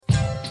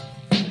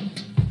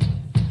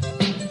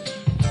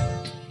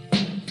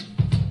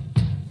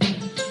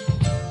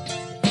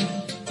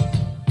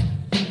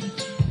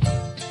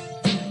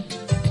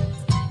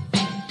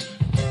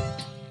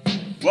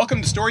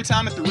Welcome to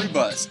Storytime at the Rue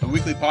Bus, a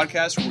weekly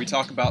podcast where we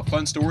talk about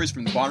fun stories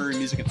from the Bonnaroo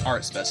Music and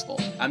Arts Festival.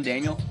 I'm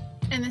Daniel.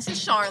 And this is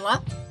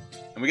Charlotte.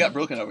 And we got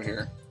Brooklyn over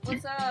here.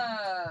 What's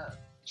up?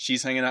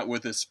 She's hanging out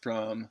with us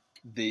from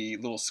the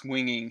little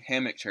swinging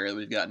hammock chair that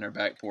we've got in our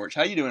back porch.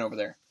 How you doing over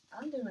there?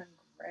 I'm doing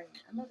great.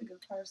 I'm about to go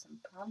carve some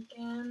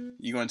pumpkins.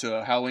 You going to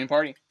a Halloween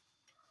party?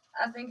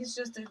 I think it's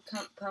just a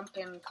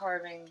pumpkin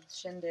carving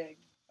shindig.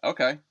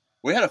 Okay.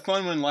 We had a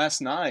fun one last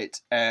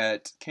night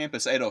at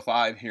Campus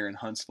 805 here in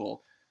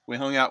Huntsville. We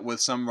hung out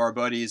with some of our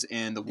buddies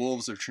in the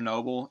Wolves of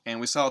Chernobyl,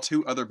 and we saw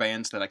two other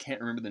bands that I can't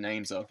remember the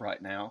names of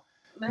right now.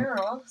 They were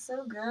all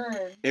so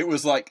good. It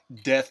was like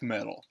death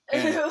metal.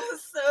 It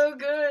was so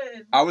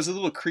good. I was a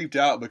little creeped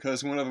out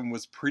because one of them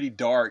was pretty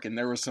dark, and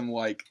there was some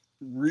like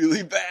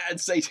really bad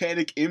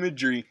satanic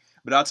imagery.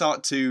 But I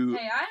talked to...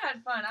 Hey, I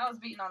had fun. I was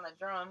beating on the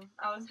drum.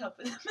 I was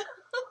helping them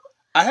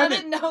out. I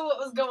didn't know what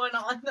was going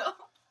on, though.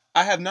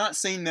 I have not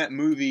seen that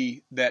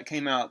movie that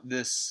came out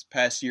this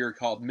past year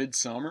called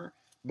Midsummer,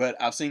 but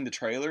I've seen the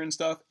trailer and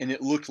stuff, and it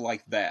looked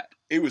like that.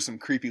 It was some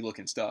creepy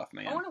looking stuff,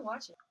 man. I want to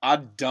watch it. I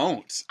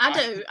don't.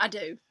 I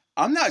do.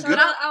 I'm not good.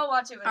 I'll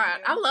watch it with All right,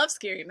 you. I love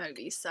scary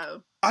movies,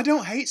 so. I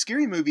don't hate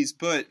scary movies,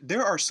 but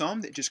there are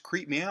some that just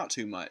creep me out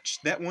too much.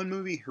 That one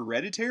movie,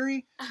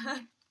 Hereditary,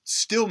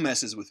 still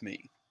messes with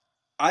me.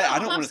 I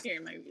don't love want to. scary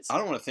movies. I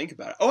don't want to think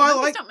about it. Oh, I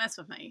like. Don't mess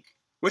with me.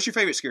 What's your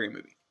favorite scary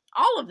movie?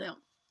 All of them.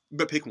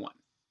 But pick one.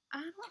 I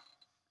don't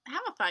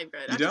have a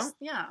favorite. You don't?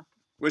 Yeah.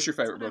 What's your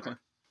favorite, Brooklyn?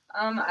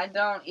 I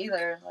don't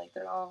either. Like,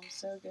 they're all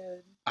so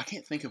good. I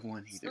can't think of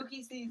one either.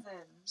 Spooky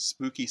season.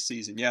 Spooky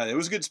season. Yeah, it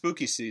was a good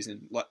spooky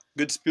season.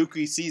 Good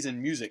spooky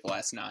season music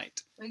last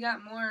night. We got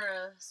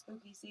more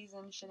spooky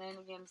season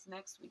shenanigans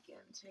next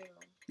weekend, too.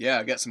 Yeah,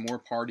 I got some more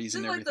parties This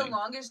and is like everything. the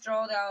longest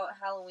drawn out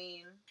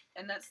Halloween,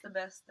 and that's the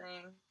best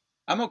thing.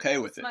 I'm okay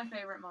with It's it. my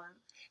favorite month.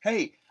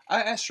 Hey,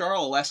 I asked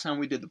Charlotte last time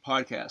we did the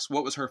podcast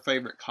what was her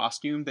favorite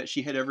costume that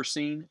she had ever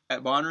seen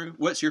at Bonnaroo.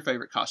 What's your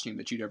favorite costume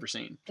that you'd ever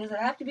seen? Does it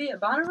have to be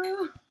at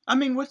Bonnaroo? I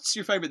mean, what's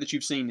your favorite that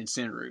you've seen in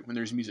Centeroo when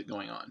there's music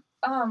going on?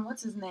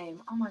 What's his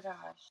name? Oh my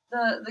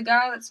gosh. The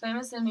guy that's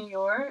famous in New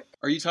York.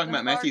 Are you talking The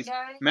about Matthew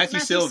guy? Matthew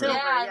Silver? Silver.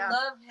 Yeah, yeah. I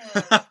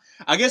love him.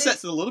 I guess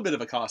that's a little bit of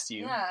a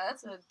costume. Yeah,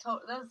 that's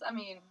I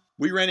mean...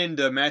 We ran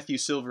into Matthew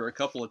Silver a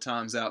couple of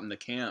times out in the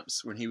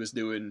camps when he was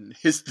doing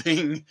his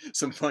thing,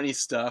 some funny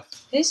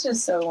stuff. He's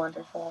just so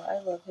wonderful.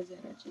 I love his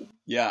energy.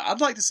 Yeah, I'd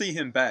like to see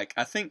him back.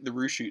 I think the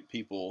Reshoot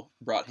people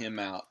brought him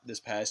out this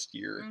past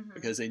year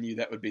because they knew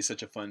that would be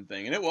such a fun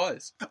thing, and it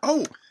was.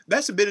 Oh,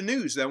 that's a bit of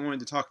news that I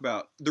wanted to talk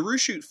about. The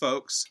Reshoot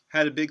folks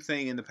had a big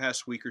thing in the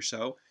past week or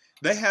so.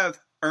 They have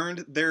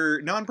earned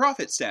their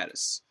nonprofit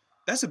status.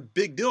 That's a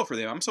big deal for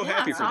them. I'm so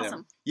happy for awesome.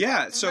 them.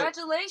 Yeah, so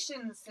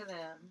Congratulations to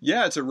them.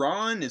 yeah, to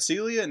Ron and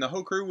Celia and the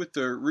whole crew with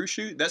the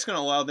Reshoot. That's going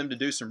to allow them to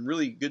do some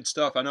really good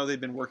stuff. I know they've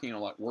been working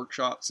on like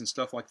workshops and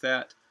stuff like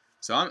that.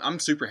 So I'm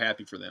super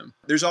happy for them.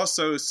 There's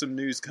also some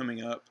news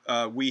coming up.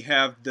 We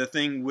have the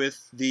thing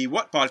with the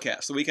What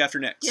podcast the week after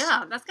next.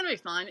 Yeah, that's going to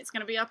be fun. It's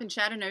going to be up in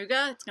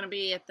Chattanooga. It's going to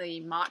be at the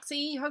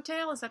Moxie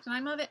Hotel. Is that the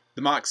name of it?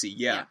 The Moxie,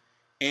 yeah.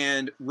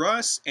 And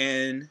Russ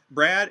and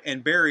Brad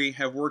and Barry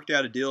have worked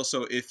out a deal.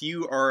 So if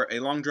you are a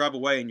long drive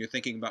away and you're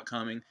thinking about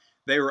coming,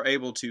 they were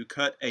able to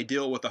cut a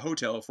deal with the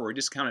hotel for a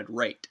discounted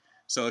rate.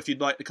 So if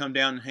you'd like to come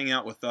down and hang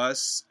out with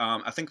us,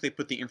 I think they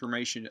put the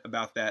information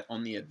about that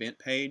on the event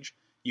page.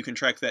 You can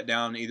track that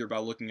down either by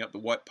looking up the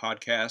What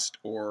Podcast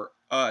or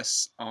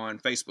us on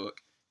Facebook.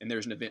 And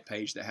there's an event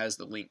page that has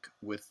the link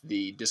with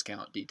the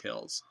discount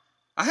details.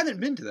 I haven't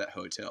been to that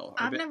hotel.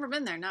 I've never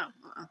been there, no.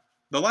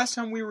 The last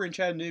time we were in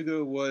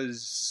Chattanooga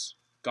was,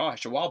 a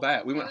while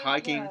back. We went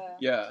hiking.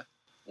 Yeah.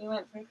 We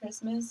went for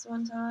Christmas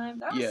one time.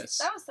 That was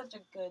such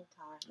a good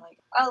time. Like,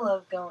 I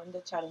love going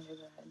to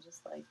Chattanooga and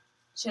just, like,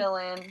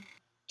 chilling.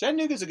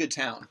 Chattanooga's a good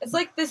town. It's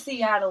like the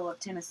Seattle of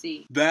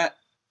Tennessee. That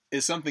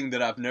is something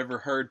that I've never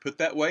heard put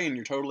that way, and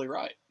you're totally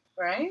right.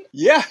 Right?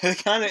 Yeah,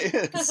 it kind of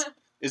is.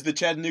 Is the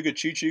Chattanooga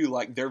Choo Choo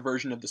like their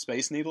version of the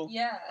Space Needle?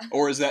 Yeah.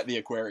 Or is that the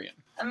aquarium?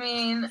 I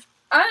mean,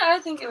 I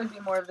think it would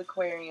be more of the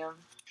aquarium.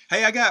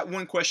 Hey, I got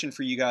one question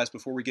for you guys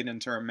before we get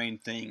into our main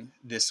thing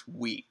this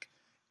week.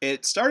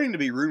 It's starting to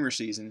be rumor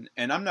season,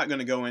 and I'm not going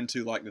to go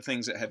into like the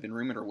things that have been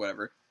rumored or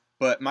whatever,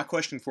 but my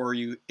question for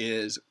you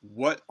is,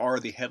 what are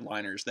the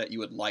headliners that you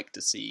would like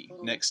to see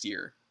next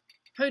year?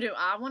 Who do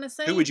I want to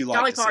see? Who would you like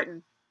Dolly to see?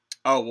 Parton.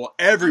 Oh, well,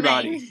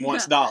 everybody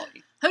wants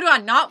Dolly. Who do I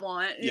not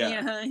want?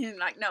 Yeah. You know,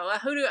 like, no,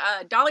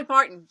 Dolly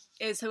Parton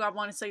is who I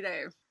want to see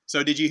there.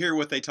 So did you hear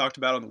what they talked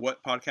about on the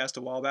What podcast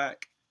a while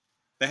back?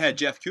 They had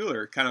Jeff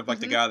Kuhler, kind of like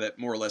the guy that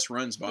more or less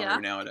runs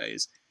Bonnaroo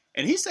nowadays.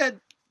 And he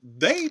said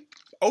they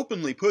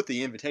openly put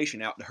the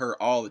invitation out to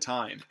her all the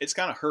time. It's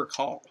kind of her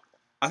call.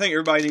 I think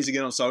everybody needs to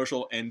get on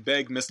social and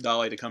beg Miss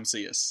Dolly to come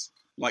see us.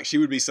 Like, she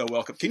would be so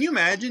welcome. Can you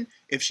imagine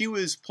if she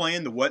was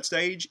playing the What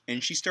stage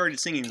and she started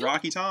singing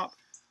Rocky Top?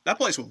 That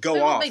place would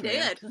go off, They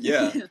man. did.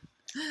 Yeah.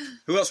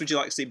 Who else would you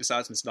like to see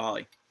besides Miss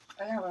Dolly?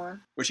 I got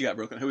one. What you got,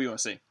 Brooklyn? Who you want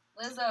to see?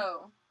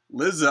 Lizzo.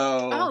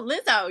 Lizzo. Oh,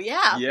 Lizzo,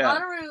 yeah. Yeah.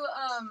 Bonnaroo,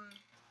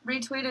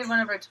 retweeted one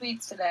of her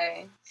tweets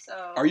today.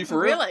 So. Are you for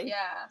real? Really?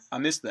 Yeah. I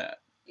missed that.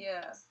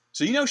 Yeah.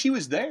 So she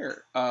was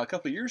there a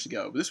couple of years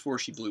ago, but this is before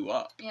she blew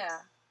up. Yeah.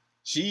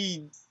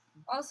 She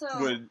also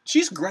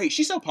she's great.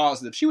 She's so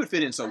positive. She would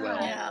fit in so well.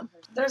 Yeah.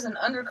 There's an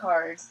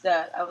undercard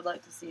that I would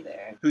like to see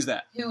there. Who's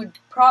that? Who would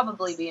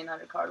probably be an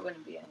undercard,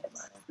 wouldn't be a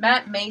headliner.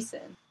 Matt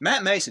Mason.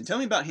 Matt Mason. Tell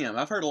me about him.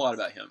 I've heard a lot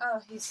about him.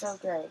 Oh, he's so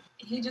great.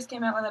 He just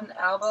came out with an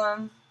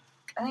album.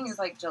 I think it was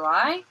like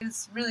July.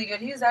 It's really good.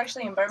 He was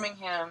actually in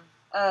Birmingham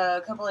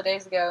a couple of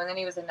days ago, and then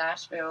he was in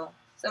Nashville.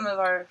 Some of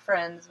our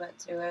friends went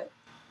to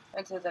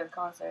their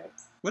concert.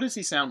 What does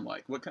he sound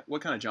like?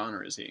 What kind of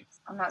genre is he?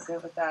 I'm not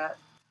good with that.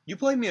 You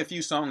played me a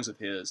few songs of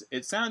his.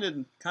 It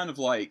sounded kind of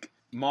like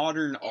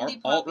modern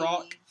alt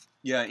rock.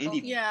 Yeah,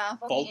 indie. Yeah.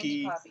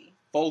 Folky,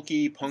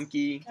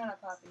 punky. Kind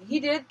of poppy. He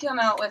did come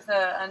out with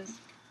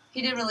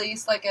he did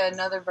release like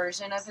another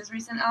version of his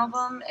recent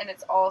album, and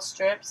it's all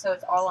stripped, so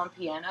it's all on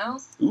piano.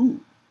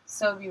 Ooh.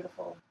 So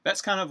beautiful.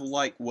 That's kind of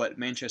like what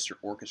Manchester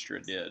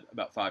Orchestra did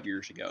about 5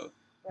 years ago.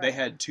 Right. They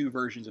had two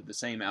versions of the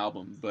same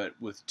album, but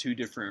with two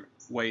different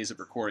ways of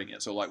recording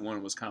it. So, like,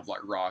 one was kind of like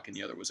rock and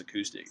the other was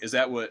acoustic. Is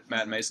that what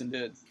Matt Mason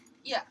did?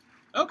 Yeah.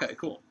 Okay,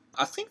 cool.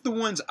 I think the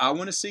ones I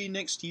want to see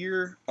next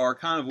year are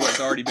kind of what's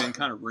already been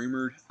kind of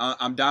rumored.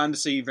 I'm dying to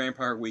see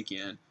Vampire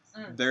Weekend.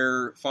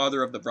 Their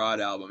Father of the Bride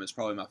album is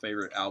probably my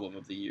favorite album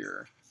of the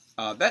year.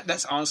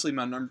 That's honestly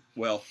my number.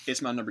 Well,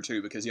 it's my number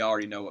 2 because y'all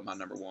already know what my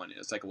number 1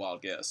 is. Take a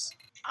wild guess.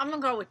 I'm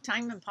gonna go with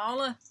Tame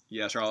Impala.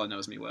 Yeah, Charlotte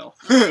knows me well.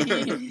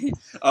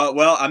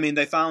 Well, I mean,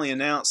 they finally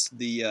announced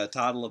the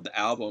title of the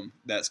album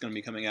that's going to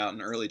be coming out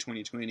in early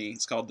 2020.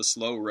 It's called The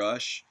Slow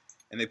Rush,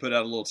 and they put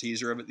out a little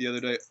teaser of it the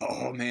other day.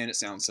 Oh man, it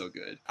sounds so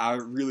good. I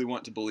really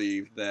want to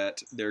believe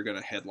that they're going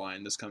to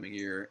headline this coming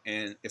year,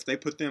 and if they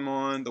put them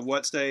on the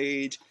What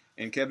stage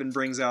and Kevin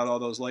brings out all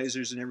those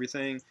lasers and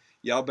everything,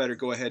 y'all better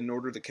go ahead and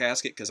order the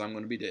casket because I'm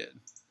going to be dead.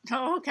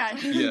 Oh, okay.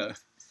 Yeah.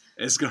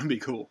 It's going to be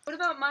cool. What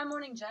about My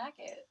Morning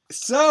Jacket?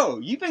 So,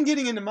 you've been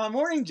getting into My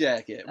Morning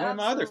Jacket. One of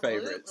my other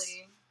Absolutely. favorites.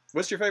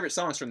 What's your favorite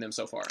songs from them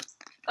so far?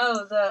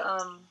 Oh,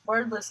 the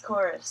Wordless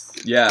Chorus.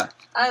 Yeah.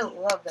 I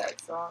love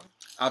that song.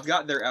 I've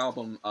got their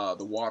album,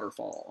 The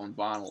Waterfall, on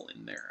vinyl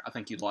in there. I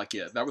think you'd like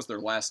it. That was their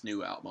last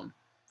new album.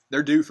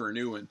 They're due for a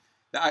new one.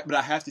 But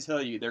I have to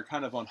tell you, they're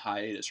kind of on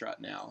hiatus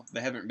right now. They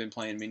haven't been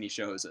playing many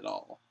shows at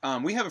all.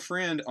 We have a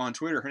friend on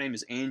Twitter. Her name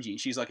is Angie.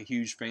 She's like a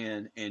huge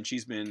fan, and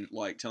she's been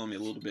like telling me a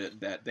little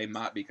bit that they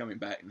might be coming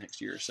back next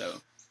year. So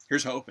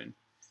here's hoping.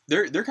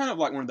 They're kind of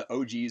like one of the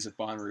OGs of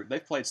Bonnaroo.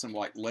 They've played some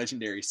like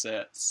legendary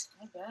sets.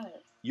 I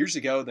bet. Years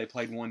ago, they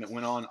played one that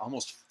went on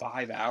almost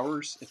 5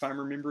 hours, if I'm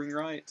remembering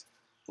right.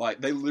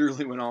 Like, they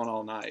literally went on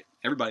all night.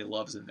 Everybody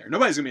loves in there.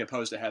 Nobody's going to be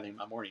opposed to having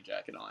My Morning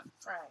Jacket on.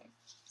 Right.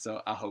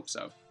 So, I hope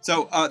so.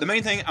 So, the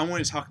main thing I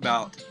want to talk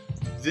about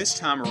this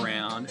time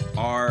around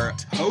are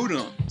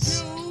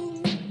totems.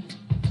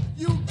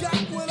 You got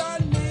what I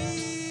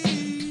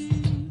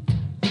need,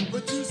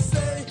 but you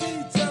say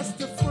he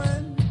just a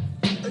friend,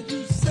 and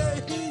you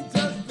say he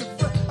just a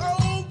friend.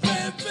 Oh,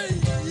 baby,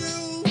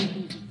 you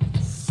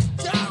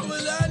got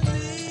what I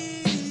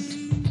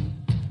need,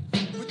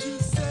 but you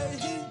say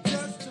he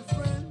just a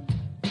friend,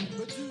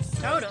 but you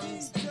say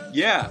Totems.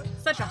 Yeah.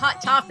 Such a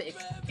hot topic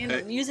in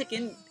the music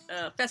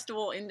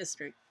festival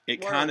industry.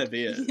 It world. kind of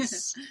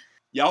is.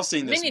 Y'all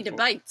seen this Many before.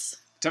 debates.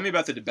 Tell me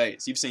about the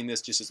debates. You've seen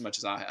this just as much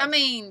as I have. I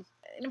mean,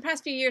 in the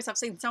past few years, I've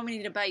seen so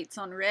many debates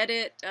on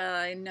Reddit,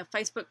 in the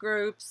Facebook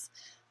groups.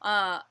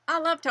 I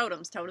love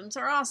totems. Totems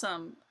are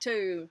awesome.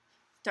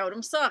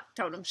 Totems suck.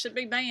 Totems should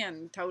be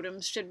banned.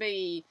 Totems should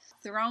be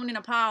thrown in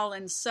a pile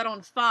and set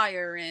on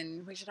fire,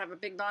 and we should have a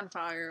big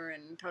bonfire,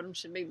 and totems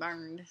should be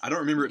burned. I don't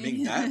remember it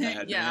being that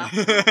bad. Yeah.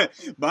 Man.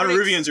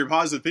 Bonnaroovians are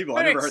positive people.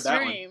 I never heard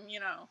that one. Extreme, you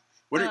know.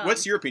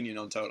 What's your opinion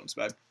on totems,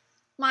 babe?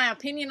 My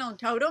opinion on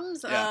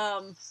totems,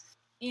 Yeah.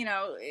 you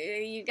know,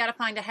 you got to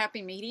find a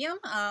happy medium.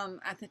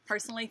 I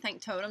personally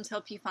think totems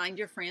help you find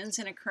your friends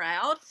in a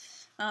crowd,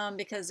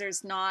 because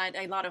there's not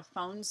a lot of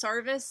phone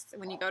service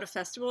when you go to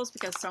festivals,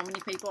 because so many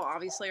people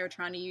obviously are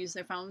trying to use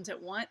their phones at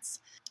once.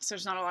 So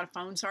there's not a lot of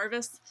phone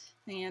service,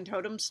 and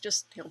totems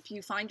just help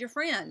you find your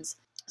friends.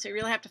 So you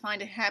really have to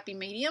find a happy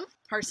medium.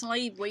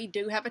 Personally, we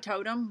do have a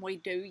totem. We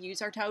do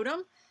use our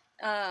totem.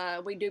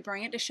 We do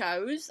bring it to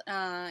shows,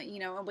 you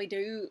know, and we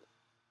do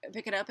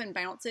pick it up and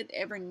bounce it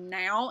every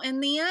now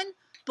and then,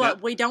 but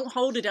Yep. we don't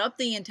hold it up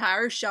the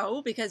entire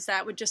show because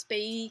that would just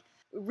be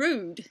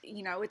rude.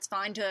 You know, it's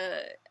fine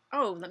to,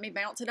 let me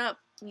bounce it up,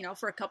 you know,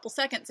 for a couple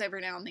seconds every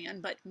now and then,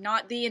 but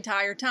not the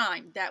entire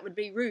time. That would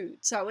be rude.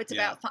 So it's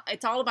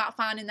it's all about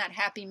finding that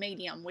happy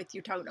medium with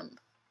your totem.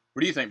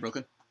 What do you think,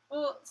 Brooklyn?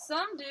 Well,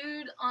 some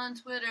dude on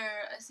Twitter,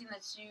 I seen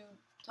that you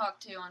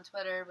talked to on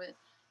Twitter, but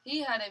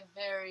he had a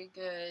very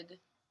good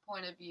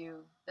point of view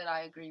that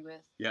I agree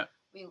with. Yeah.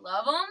 We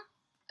love them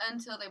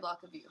until they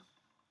block a view.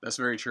 That's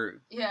very true.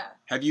 Yeah.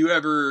 Have you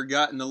ever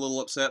gotten a little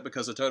upset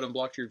because a totem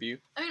blocked your view?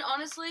 I mean,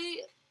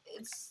 honestly,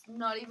 it's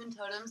not even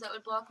totems that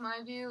would block my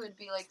view. It'd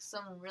be like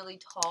some really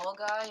tall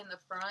guy in the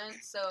front.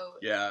 So,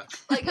 Yeah.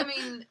 like, I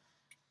mean,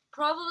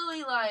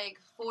 Probably like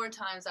 4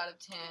 times out of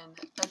 10,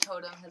 a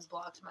totem has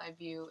blocked my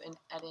view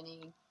at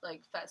any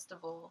like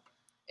festival.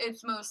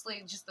 It's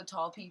mostly just the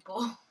tall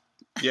people.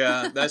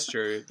 Yeah, that's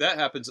true. That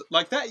happens.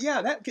 Like that,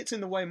 yeah, that gets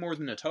in the way more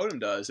than a totem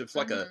does. If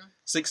like a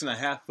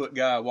 6.5-foot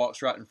guy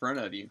walks right in front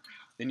of you,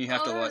 then you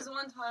have to There like. was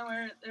one time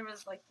where there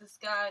was like this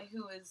guy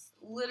who was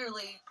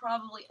literally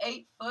probably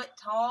 8 foot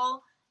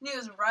tall, and he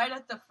was right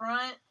at the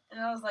front, and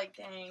I was like,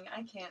 dang,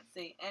 I can't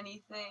see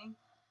anything.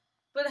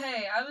 But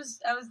hey, I was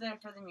there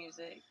for the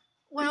music.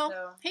 Well,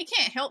 So- he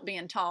can't help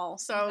being tall,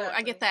 so I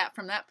Exactly. get that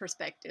from that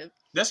perspective.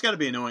 That's got to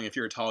be annoying if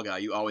you're a tall guy.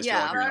 You always feel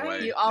Yeah, like you're in the right.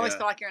 way. You always Yeah.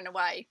 feel like you're in the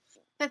way.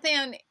 But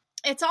then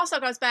it also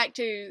goes back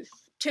to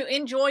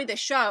enjoy the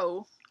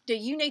show. Do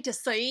you need to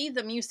see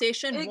the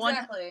musician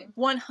Exactly.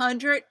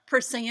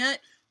 100%?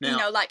 Now, You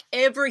know, like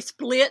every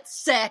split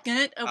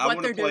second of I what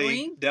want they're to play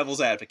doing. devil's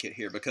advocate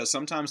here because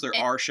sometimes there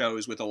And- are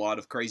shows with a lot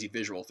of crazy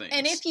visual things.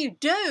 And if you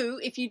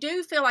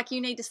do feel like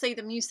you need to see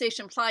the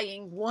musician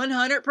playing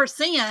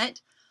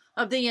 100%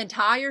 of the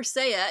entire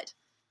set,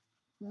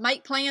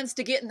 make plans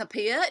to get in the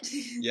pit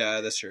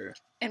yeah, that's true.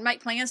 and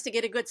make plans to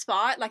get a good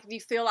spot. Like if you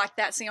feel like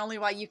that's the only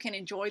way you can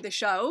enjoy the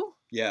show,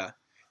 Yeah,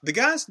 the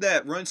guys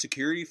that run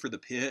security for the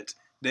pit,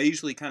 they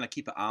usually kind of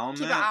keep an eye on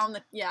keep that. an eye on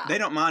the, yeah. They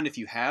don't mind if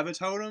you have a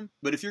totem,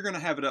 but if you're going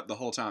to have it up the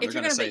whole time, If they're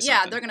you're going to gonna say be,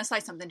 something. they're gonna say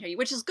something to you,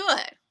 which is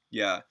good.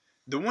 Yeah.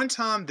 The one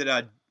time that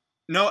I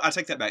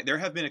take that back. There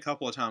have been a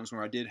couple of times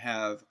where I did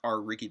have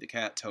our Ricky the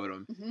Cat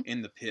totem Mhm.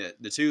 in the pit.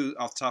 The two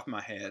off the top of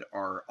my head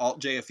are Alt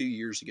J a few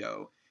years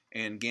ago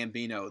and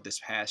Gambino this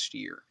past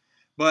year.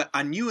 But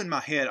I knew in my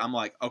head, I'm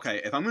like,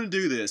 okay, if I'm going to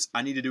do this,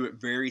 I need to do it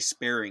very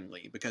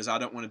sparingly because I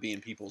don't want to be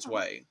in people's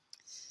way.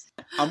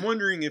 I'm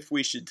wondering if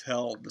we should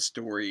tell the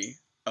story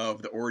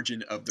of the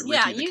origin of the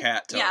Ricky the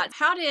Cat totem. Yeah.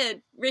 How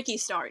did Ricky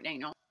start,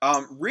 Daniel?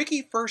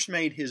 Ricky first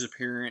made his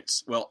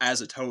appearance, well,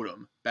 as a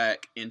totem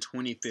back in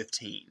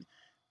 2015.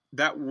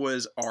 That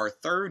was our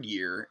 3rd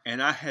year,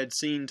 and I had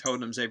seen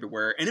totems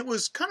everywhere. And it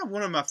was kind of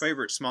one of my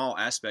favorite small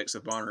aspects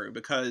of Bonnaroo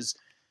because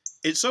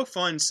it's so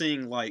fun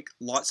seeing like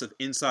lots of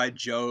inside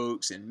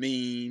jokes and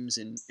memes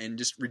and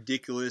just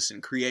ridiculous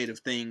and creative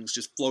things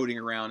just floating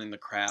around in the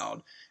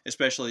crowd,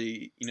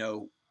 especially, you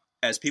know,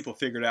 as people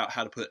figured out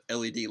how to put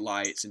LED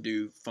lights and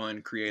do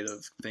fun,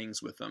 creative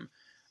things with them.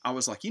 I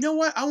was like, you know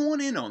what? I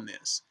want in on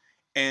this.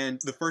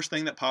 And the first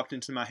thing that popped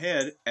into my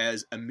head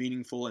as a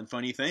meaningful and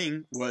funny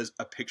thing was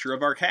a picture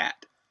of our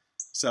cat.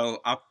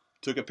 So I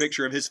took a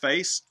picture of his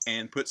face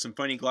and put some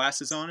funny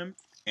glasses on him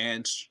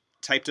and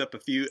taped up a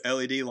few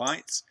LED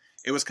lights.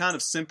 It was kind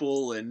of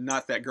simple and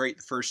not that great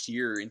the first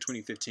year in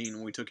 2015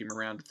 when we took him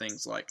around to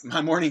things like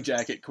My Morning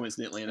Jacket,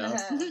 coincidentally enough.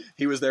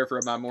 He was there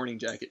for My Morning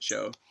Jacket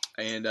show.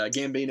 And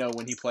Gambino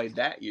when he played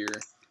that year.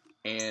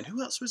 And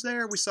who else was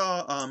there? We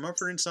saw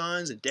Mumford &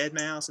 Sons and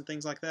Deadmau5 and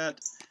things like that.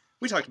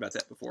 We talked about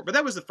that before, but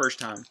that was the first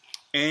time.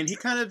 And he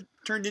kind of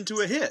turned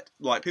into a hit.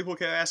 Like, people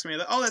kept asking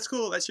me, oh, that's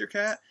cool, that's your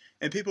cat?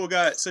 And people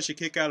got such a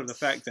kick out of the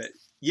fact that,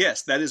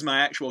 yes, that is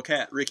my actual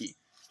cat, Ricky.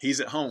 He's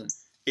at home.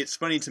 It's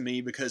funny to me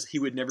because he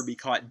would never be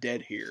caught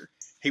dead here.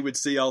 He would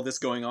see all this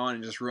going on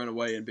and just run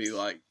away and be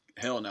like,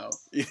 hell no.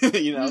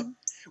 You know?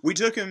 We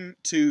took him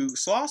to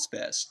Sloss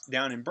Fest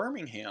down in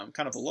Birmingham,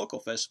 kind of a local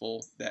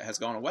festival that has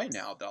gone away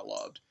now that I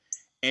loved.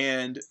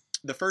 And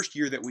the first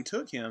year that we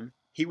took him,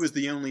 he was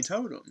the only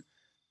totem.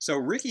 So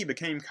Ricky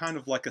became kind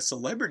of like a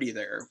celebrity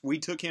there. We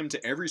took him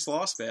to every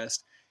Sloss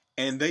Fest,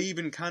 and they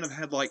even kind of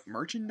had like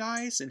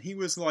merchandise, and he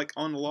was like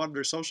on a lot of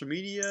their social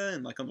media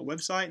and like on the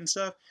website and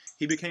stuff.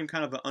 He became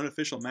kind of an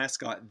unofficial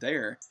mascot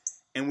there.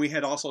 And we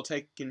had also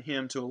taken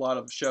him to a lot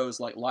of shows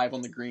like Live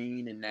on the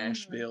Green in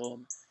Nashville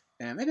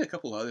and maybe a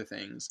couple other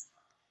things.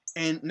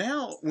 And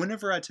now,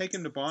 whenever I take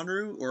him to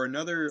Bonnaroo or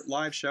another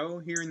live show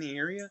here in the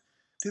area,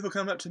 people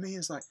come up to me and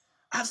it's like,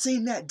 I've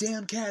seen that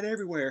damn cat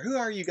everywhere. Who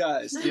are you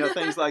guys? You know,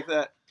 things like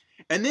that.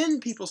 And then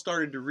people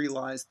started to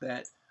realize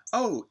that,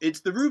 oh,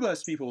 it's the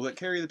Rubus people that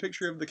carry the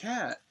picture of the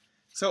cat.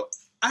 So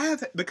I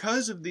have,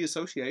 because of the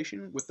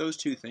association with those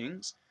two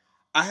things,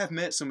 I have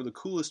met some of the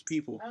coolest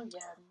people. Oh,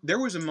 yeah. There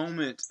was a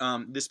moment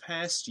this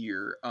past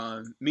year,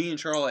 me and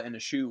Charlotte and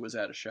Ashu was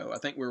at a show. I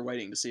think we were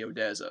waiting to see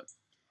Odessa.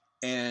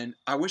 And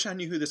I wish I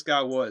knew who this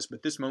guy was,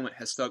 but this moment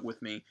has stuck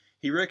with me.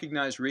 He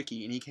recognized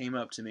Ricky, and he came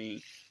up to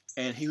me,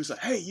 and he was like,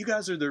 hey, you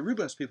guys are the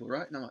Rubus people,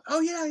 right? And I'm like, oh,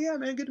 yeah,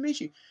 man, good to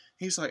meet you.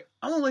 He's like,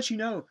 I want to let you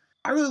know,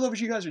 I really love what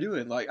you guys are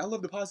doing. Like, I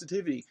love the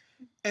positivity.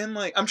 And,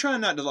 like, I'm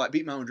trying not to, like,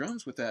 beat my own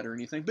drums with that or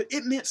anything, but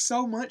it meant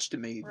so much to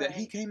me that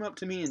he came up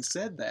to me and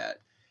said that.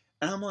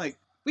 And I'm like,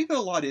 we put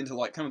a lot into,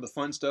 like, kind of the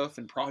fun stuff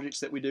and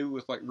projects that we do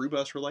with, like,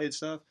 Rubus-related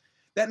stuff.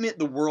 That meant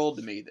the world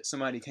to me that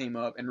somebody came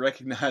up and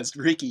recognized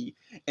Ricky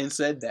and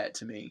said that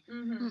to me.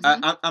 Mm-hmm.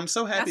 I'm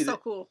so happy That's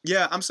so cool.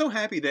 Yeah, I'm so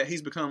happy that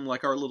he's become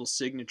like our little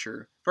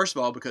signature. First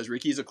of all, because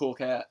Ricky's a cool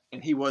cat,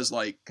 and he was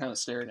like kind of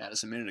staring at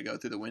us a minute ago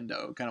through the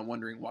window, kind of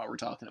wondering why we're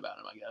talking about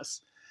him, I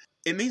guess.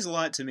 It means a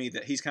lot to me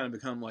that he's kind of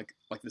become like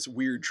this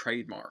weird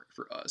trademark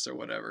for us or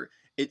whatever.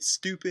 It's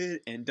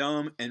stupid and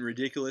dumb and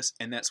ridiculous,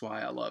 and that's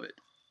why I love it.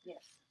 Yes.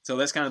 So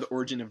that's kind of the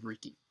origin of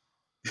Ricky.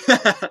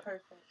 That's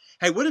perfect.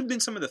 Hey, what have been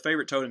some of the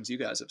favorite totems you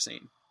guys have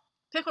seen?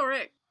 Pickle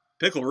Rick.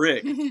 Pickle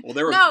Rick. Well,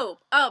 there were. No,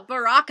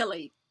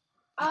 broccoli.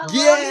 I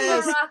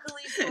Yes! love the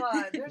broccoli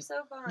squad. They're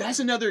so fun. That's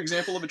another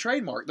example of a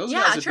trademark. Those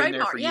Yeah, guys a have been there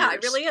trademark. for Yeah, years.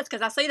 it really is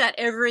because I see that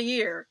every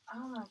year.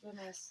 Oh my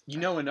goodness. You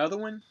know another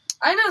one?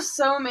 I know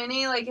so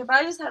many. Like if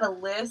I just had a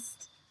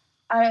list,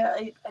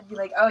 I'd be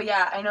like, oh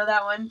yeah, I know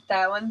that one,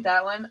 that one,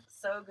 that one.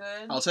 So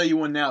good. I'll tell you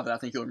one now that I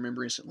think you'll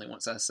remember instantly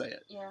once I say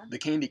it. Yeah. The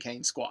Candy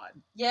Cane Squad.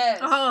 Yes.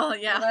 Oh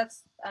yeah, Well,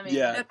 that's. I mean.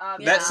 Yeah.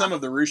 obviously. That's some of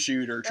the Roost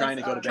Shoot or trying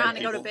to go to bed. trying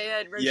to go to people.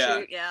 bed, Yeah.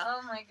 shoot, yeah.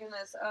 Oh my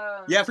goodness.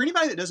 Yeah, for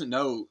anybody that doesn't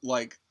know,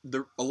 like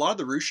a lot of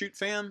the Roost Shoot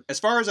fam, as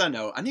far as I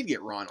know, I need to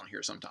get Ron on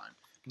here sometime.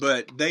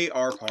 But they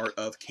are part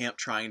of Camp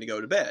Trying to Go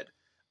to Bed,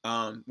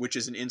 which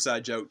is an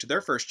inside joke to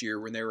their first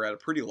year when they were at a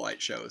Pretty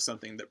Light show,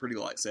 something that Pretty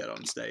Light said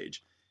on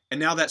stage. And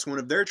now that's one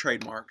of their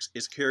trademarks,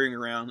 is carrying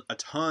around a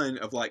ton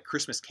of like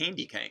Christmas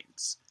candy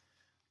canes,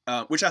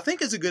 which I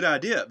think is a good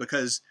idea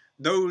because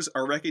those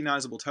are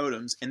recognizable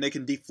totems and they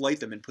can deflate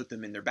them and put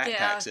them in their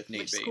backpacks if need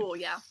which be. is cool,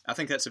 yeah. I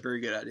think that's a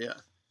very good idea.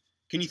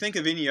 Can you think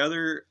of any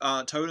other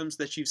totems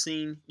that you've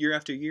seen year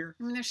after year?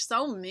 I mean, there's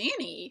so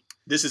many.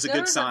 This is a There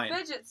good was sign. A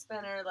fidget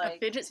spinner, like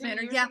fidget 2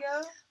 spinner, years yeah.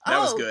 ago. That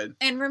was good.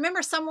 And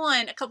remember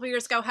someone a couple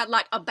years ago had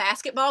like a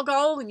basketball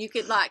goal and you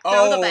could like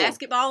throw the Oh.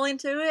 basketball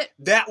into it?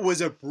 That was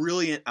a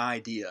brilliant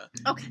idea.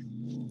 Okay.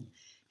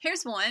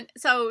 Here's one.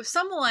 So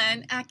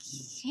someone, I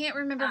can't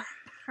remember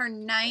her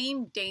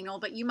name, Daniel,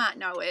 but you might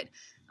know it.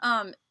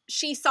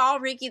 She saw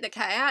Ricky the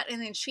cat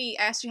and then she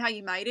asked you how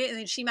you made it and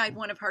then she made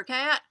one of her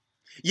cat.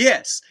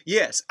 Yes.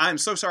 I'm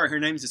so sorry her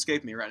name's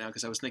escaped me right now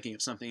because I was thinking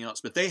of something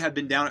else. But they have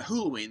been down at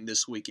Halloween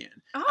this weekend.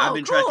 Oh, I've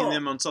been cool. tracking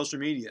them on social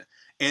media.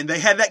 And they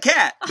had that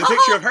cat, the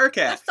picture of her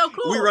cat. That's so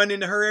cool. We run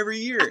into her every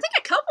year. I think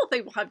a couple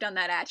people have done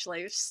that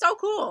actually. It's so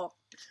cool.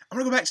 I'm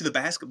going to go back to the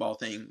basketball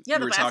thing Yeah, you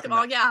the were talking basketball,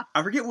 about. yeah.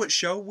 I forget what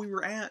show we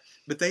were at,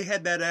 but they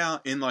had that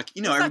out and like,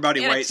 you know, It's like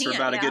everybody at a waits for tent,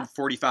 about a yeah. good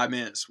 45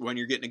 minutes when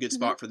you're getting a good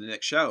spot for the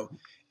next show.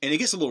 And it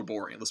gets a little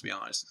boring, let's be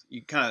honest.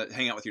 You kind of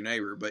hang out with your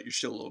neighbor, but you're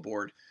still a little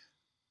bored.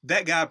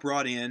 That guy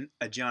brought in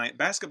a giant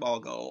basketball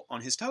goal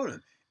on his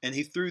totem. And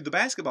he threw the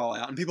basketball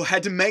out, and people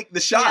had to make the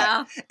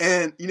shot. Yeah.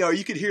 And, you know,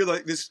 you could hear,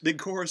 like, this big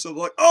chorus of,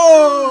 like,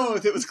 oh,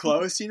 if it was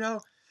close, you know?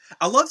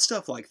 I love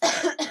stuff like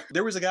that.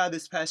 There was a guy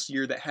this past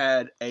year that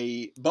had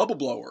a bubble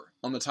blower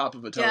on the top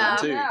of a totem, Yeah.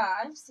 too. Yeah,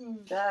 I've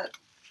seen that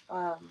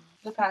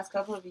the past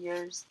couple of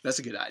years. That's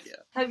a good idea.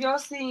 Have y'all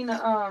seen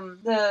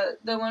the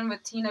one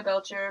with Tina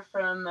Belcher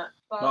from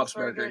Bob's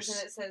Burgers and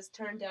it says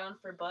 "Turn down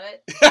for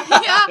butt"?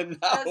 Yeah. No.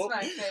 That's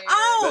my favorite.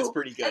 Oh! That's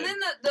pretty good. And then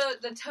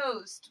the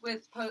toast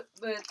with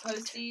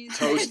Posties.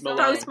 Toast Malone.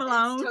 Toast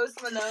Malone. It's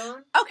Toast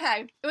Malone.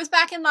 Okay. It was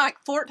back in like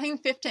 14,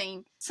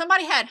 15.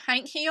 Somebody had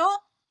Hank Hill,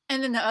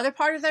 and then the other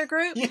part of their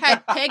group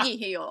had Peggy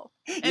Hill.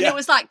 And Yeah. it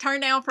was like,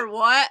 turn down for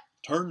what?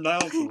 Turn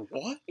down for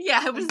what?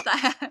 Yeah, it was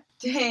that.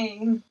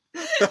 Dang.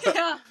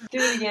 Yeah. Do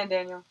it again,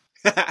 Daniel.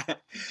 Do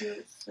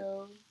it so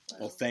well.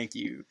 Well, thank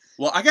you.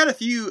 Well, I got a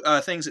few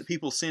things that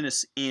people sent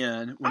us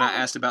in when I Oh.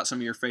 asked about some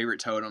of your favorite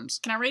totems.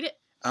 Can I read it?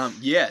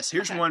 Yes,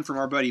 here's Okay. one from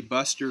our buddy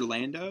Buster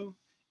Lando.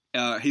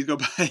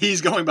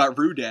 He's going by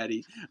Rue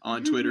Daddy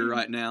on Twitter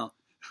right now.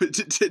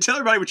 Tell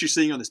everybody what you're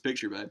seeing on this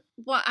picture, babe.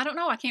 Well, I don't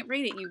know. I can't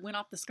read it. You went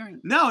off the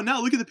screen. No,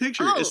 look at the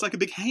picture. Oh. It's like a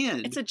big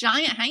hand. It's a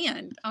giant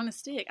hand on a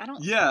stick. I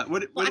don't. Yeah,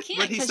 what Well, I did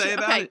can't. he 'cause say you-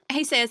 about okay. it?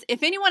 He says,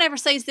 if anyone ever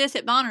sees this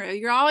at Bonnaroo,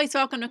 you're always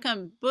welcome to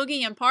come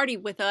boogie and party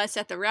with us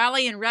at the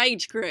Rally and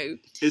Rage crew.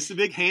 It's the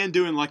big hand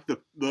doing like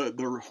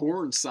the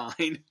horn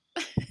sign.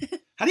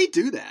 How do you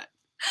do that?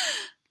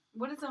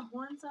 What is a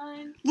horn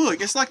sign?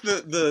 Look, it's like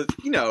the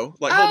you know,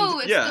 like Oh, holding,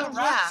 it's yeah. the rock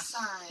Yeah.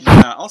 sign.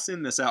 Yeah, I'll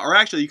send this out. Or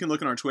actually, you can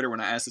look on our Twitter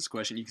when I ask this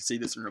question. You can see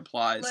this in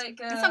replies. Like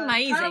That's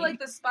amazing. Kind of like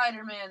the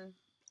Spider-Man.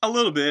 A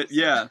little bit,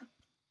 yeah.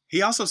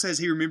 He also says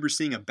he remembers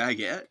seeing a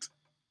baguette.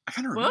 I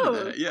kind of remember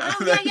Whoa. that. Yeah.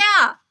 Oh,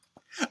 yeah.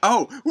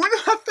 Oh, one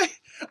of my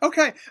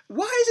okay.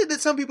 Why is it that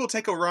some people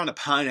take around a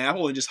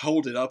pineapple and just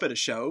hold it up at a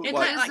show? It's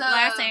Like- like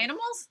glass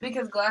animals?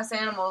 Because glass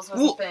animals was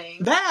Well, a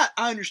thing. that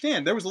I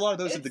understand. There was a lot of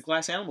those at the It's-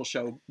 Glass Animal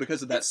Show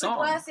because of that it's song.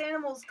 the glass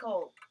animals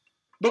cult.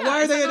 But Yeah, why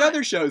are it's they at not-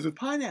 other shows with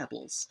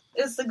pineapples?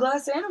 It's the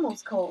glass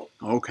animals cult.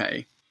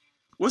 Okay.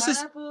 What's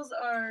Pineapples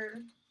are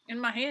In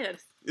my head.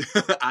 this?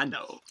 I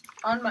know.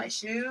 on my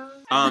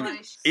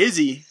shoes.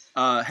 Izzy,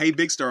 hey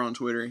Big Star on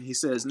Twitter, he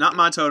says, not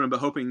my totem, but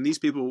hoping these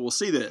people will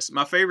see this.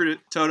 My favorite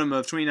totem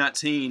of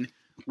 2019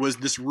 was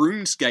this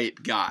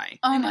RuneScape guy.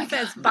 Oh And my it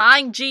says god.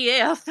 buying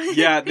GF.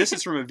 Yeah, this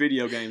is from a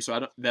video game,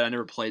 so that I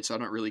never played, so I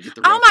don't really get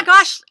the Oh my reference.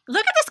 gosh.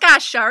 Look at this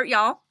guy's shirt,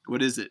 y'all.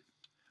 What is it?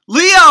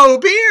 Leo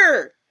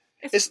Beer!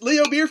 It's- It's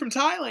Leo Beer from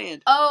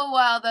Thailand. Oh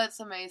wow, that's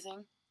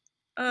amazing.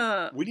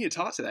 We need to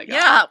talk to that guy.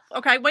 Yeah.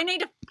 Okay, we need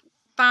to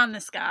find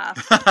this guy.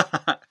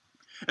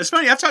 It's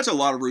funny, I've talked to a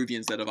lot of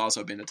Ruvians that have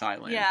also been to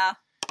Thailand. Yeah.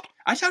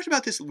 I talked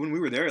about this when we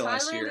were there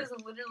last Thailand year. is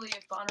literally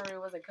if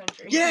Bonnaroo was a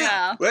country. Yeah.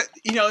 Yeah. But,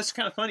 you know, it's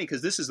kind of funny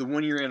because this is the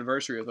 1 year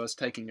anniversary of us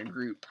taking a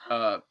group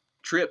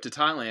trip to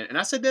Thailand. And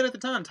I said that at the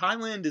time.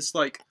 Thailand is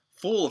like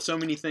full of so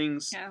many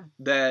things Yeah.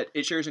 that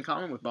it shares in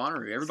common with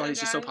Bonnaroo. Everybody's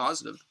just so guys,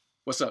 positive.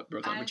 What's up,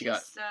 Brooklyn? What you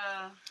got?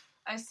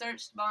 I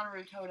searched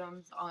Bonnaroo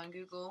totems on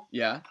Google,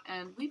 Yeah.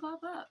 and we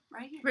pop up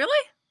right here.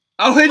 Really?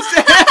 Oh,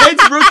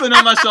 it's Brooklyn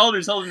on my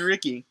shoulders holding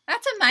Ricky.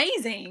 That's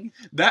amazing.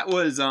 That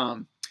was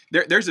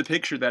there's a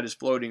picture that is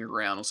floating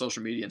around on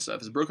social media and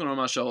stuff. It's Brooklyn on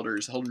my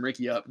shoulders holding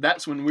Ricky up.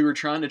 That's when we were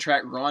trying to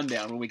track Ron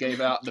down when we gave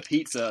out the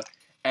pizza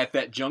at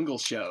that jungle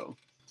show.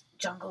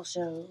 Jungle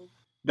show.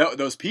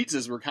 Those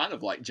pizzas were kind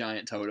of like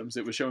giant totems.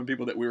 It was showing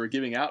people that we were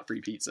giving out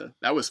free pizza.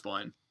 That was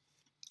fun.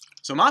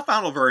 So my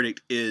final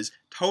verdict is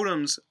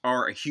totems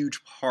are a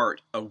huge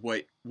part of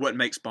what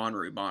makes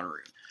Bonnaroo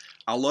Bonnaroo.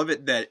 I love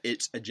it that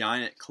it's a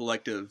giant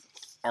collective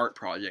art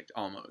project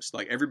almost.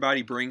 Like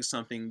everybody brings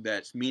something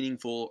that's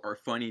meaningful or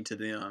funny to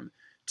them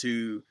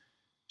to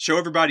show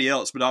everybody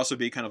else, but also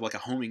be kind of like a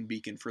homing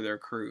beacon for their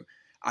crew.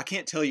 I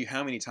can't tell you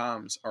how many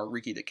times our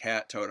Ricky the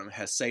Cat totem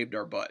has saved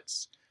our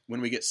butts when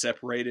we get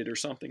separated or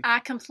something. I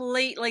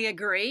completely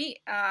agree.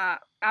 I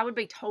would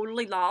be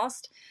totally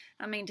lost.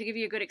 I mean, to give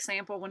you a good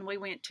example, when we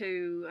went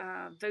to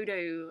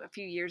Voodoo a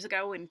few years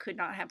ago and could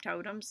not have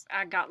totems,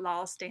 I got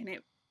lost and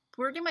it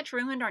pretty much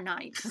ruined our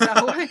night. So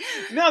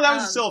no, that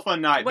was still a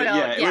fun night, but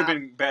yeah, it would have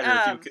been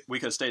better if we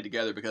could have stayed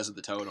together because of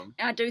the totem.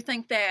 I do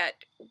think that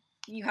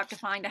you have to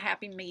find a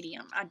happy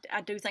medium.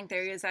 I do think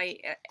there is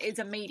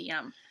a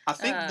medium. I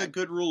think the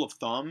good rule of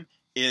thumb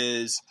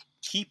is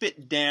keep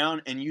it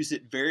down and use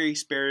it very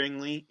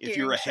sparingly if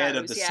you're ahead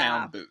of the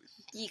sound booth.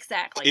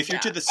 Exactly. If you're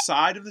to the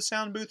side of the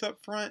sound booth up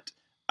front,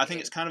 I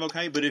think it's kind of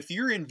okay. But if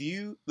you're in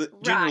view,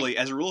 generally,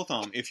 as a rule of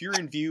thumb, if you're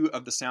in view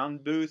of the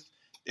sound booth,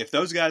 if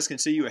those guys can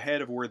see you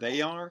ahead of where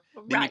they are,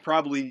 then you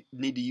probably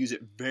need to use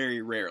it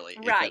very rarely,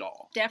 if at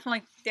all.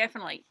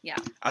 Definitely, yeah.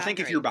 I think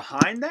if you're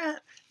behind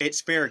that,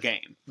 it's fair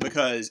game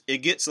because it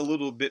gets a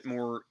little bit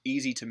more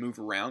easy to move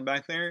around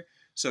back there.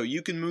 So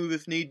you can move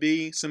if need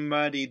be.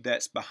 Somebody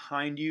that's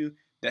behind you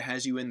that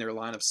has you in their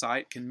line of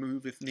sight can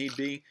move if need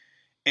be.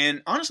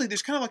 And honestly,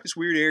 there's kind of like this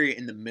weird area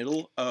in the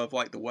middle of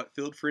like the what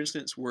field, for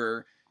instance,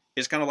 where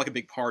it's kind of like a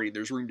big party.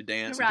 There's room to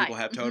dance and people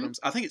have totems.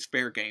 I think it's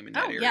fair game in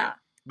that area. Yeah.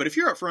 But if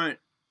you're up front,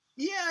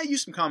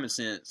 use some common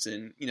sense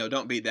and,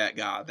 don't be that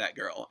guy, that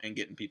girl, and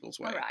get in people's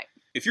way. Right.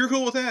 If you're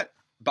cool with that,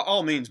 by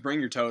all means, bring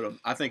your totem.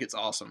 I think it's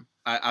awesome.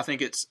 I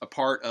think it's a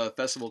part of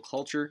festival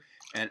culture,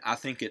 and I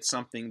think it's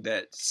something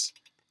that's,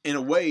 in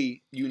a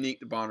way, unique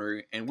to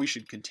Bonnaroo, and we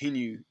should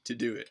continue to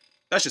do it.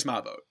 That's just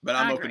my vote, but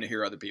I'm open to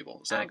hear other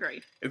people. So I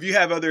agree. If you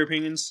have other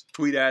opinions,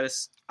 tweet at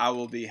us. I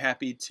will be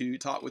happy to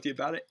talk with you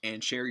about it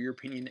and share your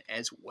opinion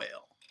as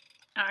well.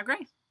 I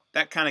agree.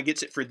 That kind of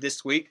gets it for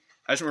this week.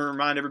 I just want to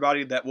remind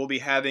everybody that we'll be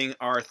having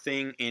our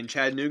thing in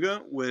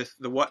Chattanooga with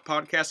the What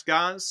Podcast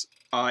guys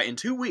in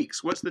 2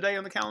 weeks. What's the day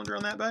on the calendar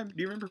on that, babe?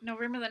 Do you remember?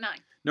 November the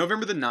 9th.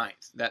 November the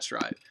 9th. That's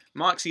right.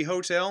 Moxie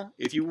Hotel.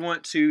 If you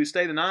want to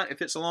stay the night,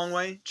 if it's a long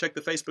way, check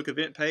the Facebook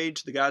event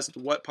page. The guys at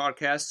the What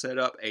Podcast set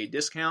up a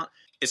discount.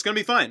 It's going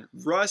to be fun.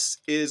 Russ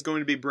is going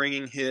to be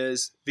bringing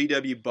his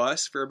VW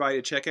bus for everybody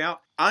to check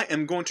out. I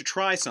am going to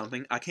try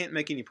something. I can't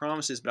make any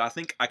promises, but I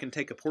think I can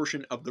take a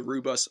portion of the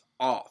Roo bus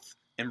off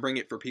and bring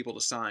it for people to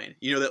sign.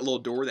 You know that little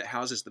door that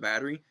houses the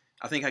battery?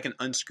 I think I can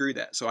unscrew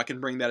that, so I can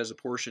bring that as a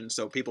portion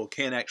so people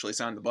can actually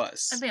sign the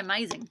bus. That'd be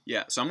amazing.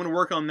 Yeah, so I'm going to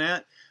work on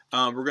that.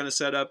 We're going to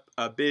set up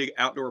a big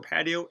outdoor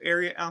patio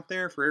area out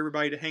there for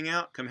everybody to hang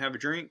out, come have a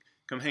drink,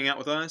 come hang out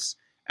with us.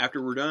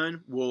 After we're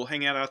done, we'll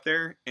hang out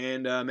there,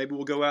 and maybe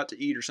we'll go out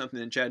to eat or something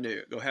in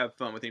Chattanooga. Go have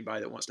fun with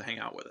anybody that wants to hang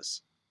out with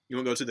us. You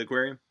want to go to the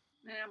aquarium?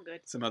 Yeah, I'm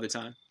good. Some other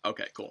time?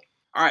 Okay, cool.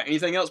 All right,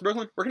 anything else,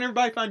 Brooklyn? Where can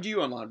everybody find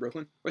you online,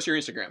 Brooklyn? What's your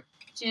Instagram?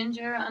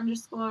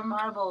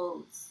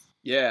 Ginger_marbles.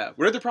 Yeah.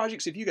 What other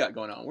projects have you got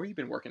going on? What have you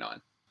been working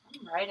on?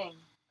 I'm writing.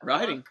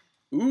 Writing?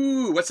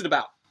 Ooh, what's it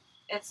about?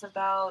 It's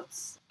about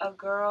a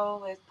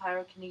girl with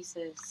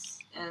pyrokinesis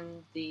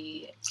in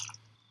the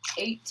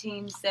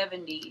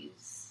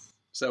 1870s.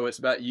 So it's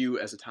about you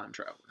as a time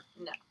traveler?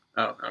 No.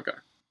 Oh, okay.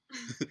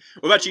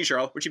 What about you,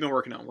 Charlotte? What you been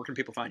working on? Where can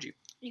people find you?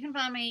 You can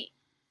find me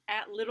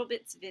at Little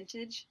Bits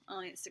Vintage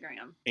on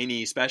Instagram.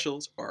 Any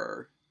specials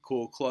or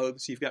cool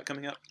clothes you've got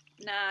coming up?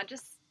 Nah,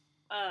 just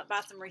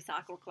buy some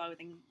recycled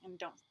clothing and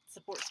don't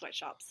support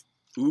sweatshops.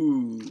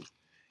 Ooh,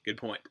 good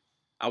point.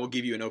 I will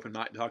give you an open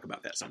mic to talk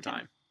about that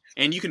sometime.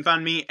 And you can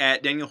find me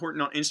at Daniel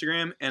Horton on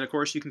Instagram. And, of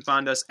course, you can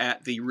find us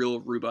at The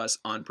Real Rubus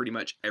on pretty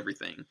much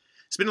everything.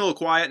 It's been a little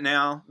quiet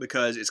now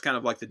because it's kind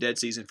of like the dead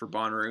season for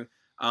Bonnaroo.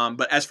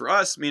 But as for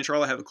us, me and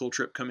Charlotte have a cool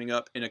trip coming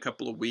up in a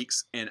couple of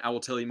weeks, and I will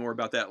tell you more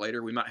about that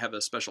later. We might have a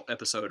special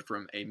episode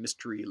from a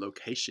mystery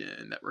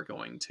location that we're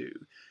going to.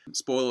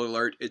 Spoiler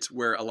alert, it's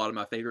where a lot of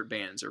my favorite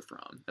bands are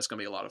from. That's going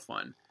to be a lot of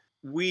fun.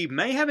 We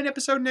may have an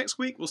episode next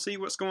week. We'll see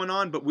what's going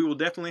on, but we will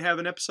definitely have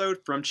an episode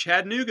from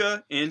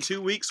Chattanooga in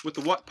 2 weeks with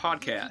the What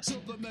Podcast.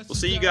 We'll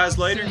see you guys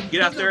later.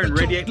 Get out there and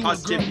radiate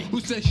positivity. Who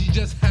says she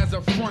just has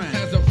a friend?